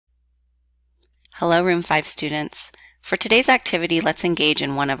Hello, Room 5 students. For today's activity, let's engage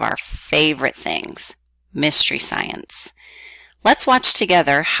in one of our favorite things, mystery science. Let's watch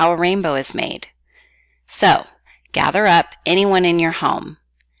together how a rainbow is made. So, gather up anyone in your home,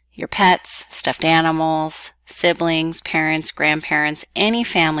 your pets, stuffed animals, siblings, parents, grandparents, any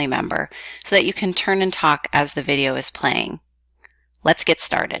family member, so that you can turn and talk as the video is playing. Let's get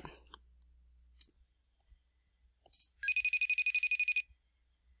started.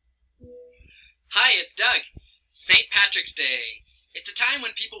 Hi, it's Doug. St. Patrick's Day. It's a time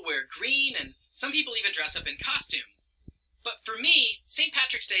when people wear green and some people even dress up in costume. But for me, St.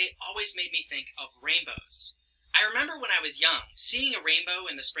 Patrick's Day always made me think of rainbows. I remember when I was young, seeing a rainbow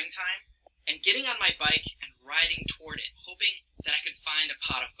in the springtime and getting on my bike and riding toward it, hoping that I could find a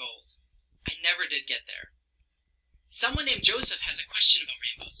pot of gold. I never did get there. Someone named Joseph has a question about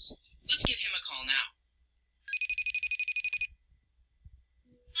rainbows. Let's give him a call now.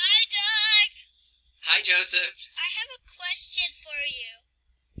 Hi, Doug. Hi, Joseph. I have a question for you.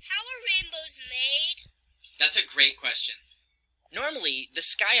 How are rainbows made? That's a great question. Normally, the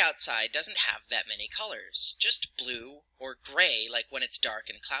sky outside doesn't have that many colors, just blue or gray like when it's dark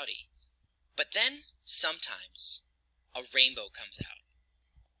and cloudy. But then, sometimes, a rainbow comes out.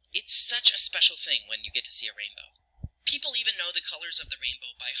 It's such a special thing when you get to see a rainbow. People even know the colors of the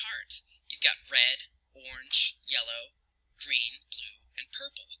rainbow by heart. You've got red, orange, yellow, green, blue, and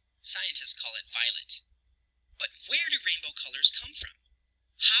purple. Scientists call it violet. But where do rainbow colors come from?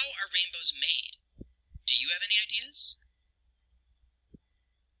 How are rainbows made? Do you have any ideas?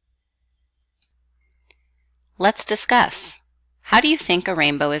 Let's discuss. How do you think a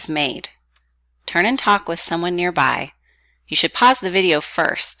rainbow is made? Turn and talk with someone nearby. You should pause the video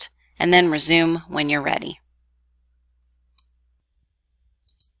first and then resume when you're ready.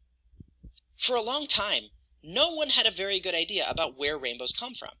 For a long time, no one had a very good idea about where rainbows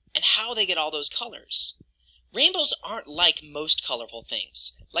come from and how they get all those colors. Rainbows aren't like most colorful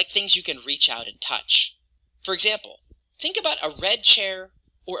things, like things you can reach out and touch. For example, think about a red chair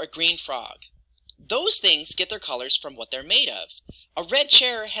or a green frog. Those things get their colors from what they're made of. A red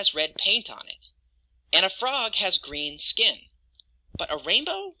chair has red paint on it, and a frog has green skin. But a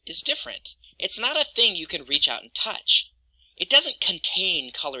rainbow is different. It's not a thing you can reach out and touch. It doesn't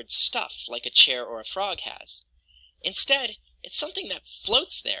contain colored stuff like a chair or a frog has. Instead, it's something that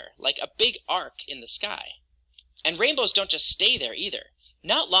floats there like a big arc in the sky. And rainbows don't just stay there either.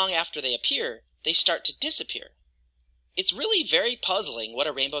 Not long after they appear, they start to disappear. It's really very puzzling what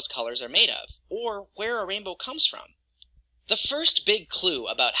a rainbow's colors are made of, or where a rainbow comes from. The first big clue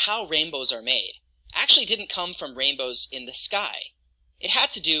about how rainbows are made actually didn't come from rainbows in the sky. It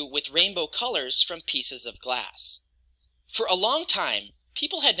had to do with rainbow colors from pieces of glass. For a long time,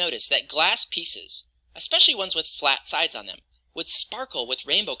 people had noticed that glass pieces, especially ones with flat sides on them, would sparkle with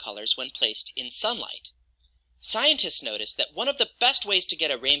rainbow colors when placed in sunlight. Scientists noticed that one of the best ways to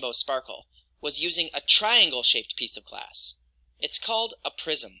get a rainbow sparkle was using a triangle-shaped piece of glass. It's called a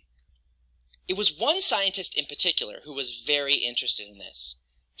prism. It was one scientist in particular who was very interested in this.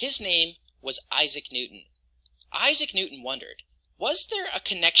 His name was Isaac Newton. Isaac Newton wondered, was there a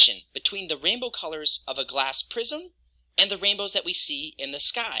connection between the rainbow colors of a glass prism and the rainbows that we see in the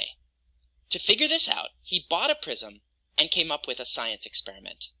sky? To figure this out, he bought a prism and came up with a science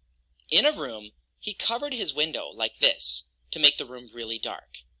experiment. In a room, he covered his window like this to make the room really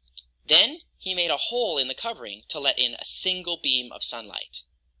dark. Then he made a hole in the covering to let in a single beam of sunlight.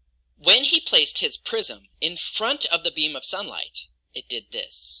 When he placed his prism in front of the beam of sunlight, it did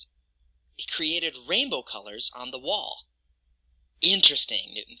this. It created rainbow colors on the wall.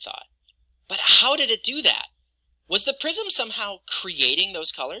 Interesting, Newton thought. But how did it do that? Was the prism somehow creating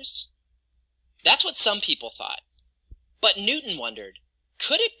those colors? That's what some people thought. But Newton wondered,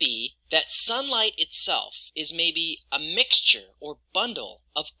 could it be that sunlight itself is maybe a mixture or bundle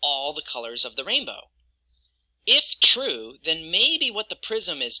of all the colors of the rainbow? If true, then maybe what the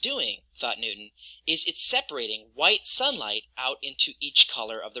prism is doing, thought Newton, is it's separating white sunlight out into each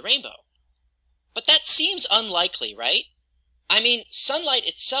color of the rainbow. But that seems unlikely, right? I mean, sunlight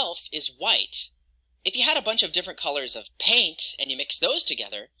itself is white. If you had a bunch of different colors of paint and you mix those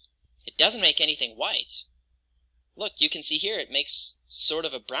together, it doesn't make anything white. Look, you can see here it makes sort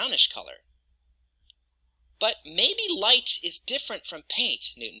of a brownish color. But maybe light is different from paint,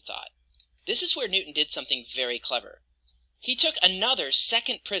 Newton thought. This is where Newton did something very clever. He took another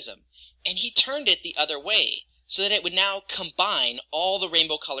second prism and he turned it the other way so that it would now combine all the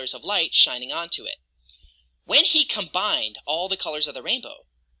rainbow colors of light shining onto it. When he combined all the colors of the rainbow,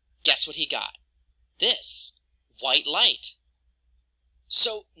 guess what he got? This, white light.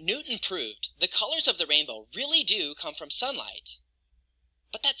 So Newton proved the colors of the rainbow really do come from sunlight.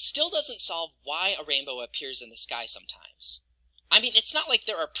 But that still doesn't solve why a rainbow appears in the sky sometimes. I mean, it's not like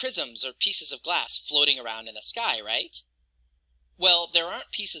there are prisms or pieces of glass floating around in the sky, right? Well, there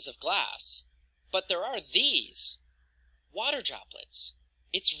aren't pieces of glass, but there are these. Water droplets.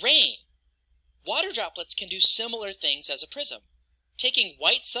 It's rain. Water droplets can do similar things as a prism, taking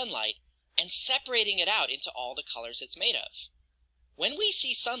white sunlight and separating it out into all the colors it's made of. When we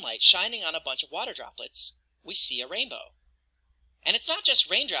see sunlight shining on a bunch of water droplets, we see a rainbow. And it's not just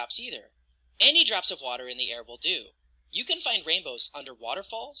raindrops either. Any drops of water in the air will do. You can find rainbows under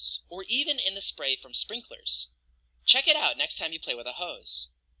waterfalls or even in the spray from sprinklers. Check it out next time you play with a hose.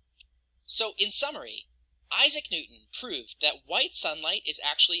 So, in summary, Isaac Newton proved that white sunlight is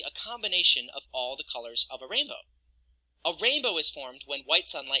actually a combination of all the colors of a rainbow. A rainbow is formed when white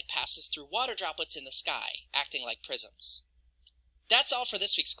sunlight passes through water droplets in the sky, acting like prisms. That's all for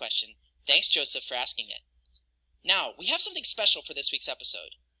this week's question. Thanks, Joseph, for asking it. Now, we have something special for this week's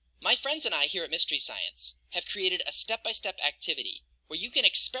episode. My friends and I here at Mystery Science have created a step-by-step activity where you can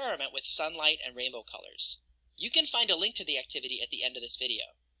experiment with sunlight and rainbow colors. You can find a link to the activity at the end of this video.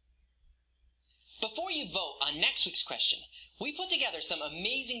 Before you vote on next week's question, we put together some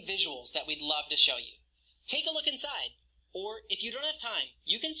amazing visuals that we'd love to show you. Take a look inside, or if you don't have time,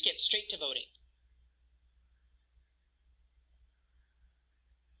 you can skip straight to voting.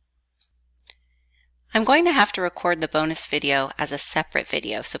 I'm going to have to record the bonus video as a separate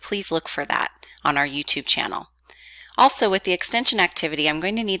video, so please look for that on our YouTube channel. Also, with the extension activity, I'm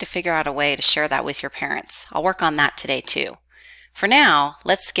going to need to figure out a way to share that with your parents. I'll work on that today too. For now,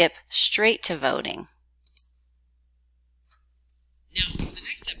 let's skip straight to voting. Now, for the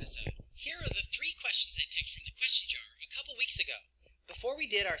next episode, here are the 3 questions I picked from the question jar a couple weeks ago, before we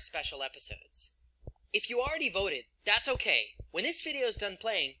did our special episodes. If you already voted, that's okay. When this video is done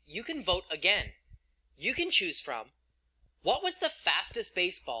playing, you can vote again. You can choose from, what was the fastest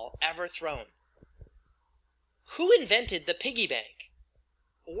baseball ever thrown? Who invented the piggy bank?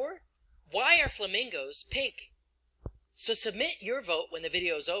 Or, why are flamingos pink? So submit your vote when the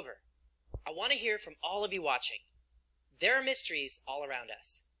video is over. I want to hear from all of you watching. There are mysteries all around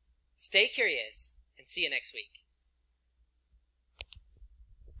us. Stay curious, and see you next week.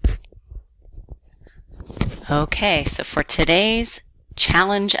 Okay, so for today's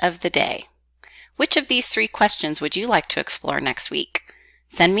challenge of the day, which of these 3 questions would you like to explore next week?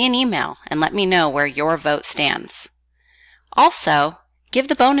 Send me an email and let me know where your vote stands. Also, give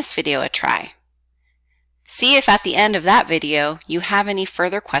the bonus video a try. See if at the end of that video you have any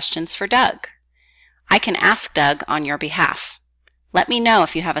further questions for Doug. I can ask Doug on your behalf. Let me know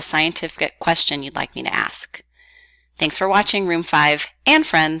if you have a scientific question you'd like me to ask. Thanks for watching Room 5 and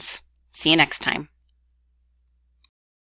friends. See you next time.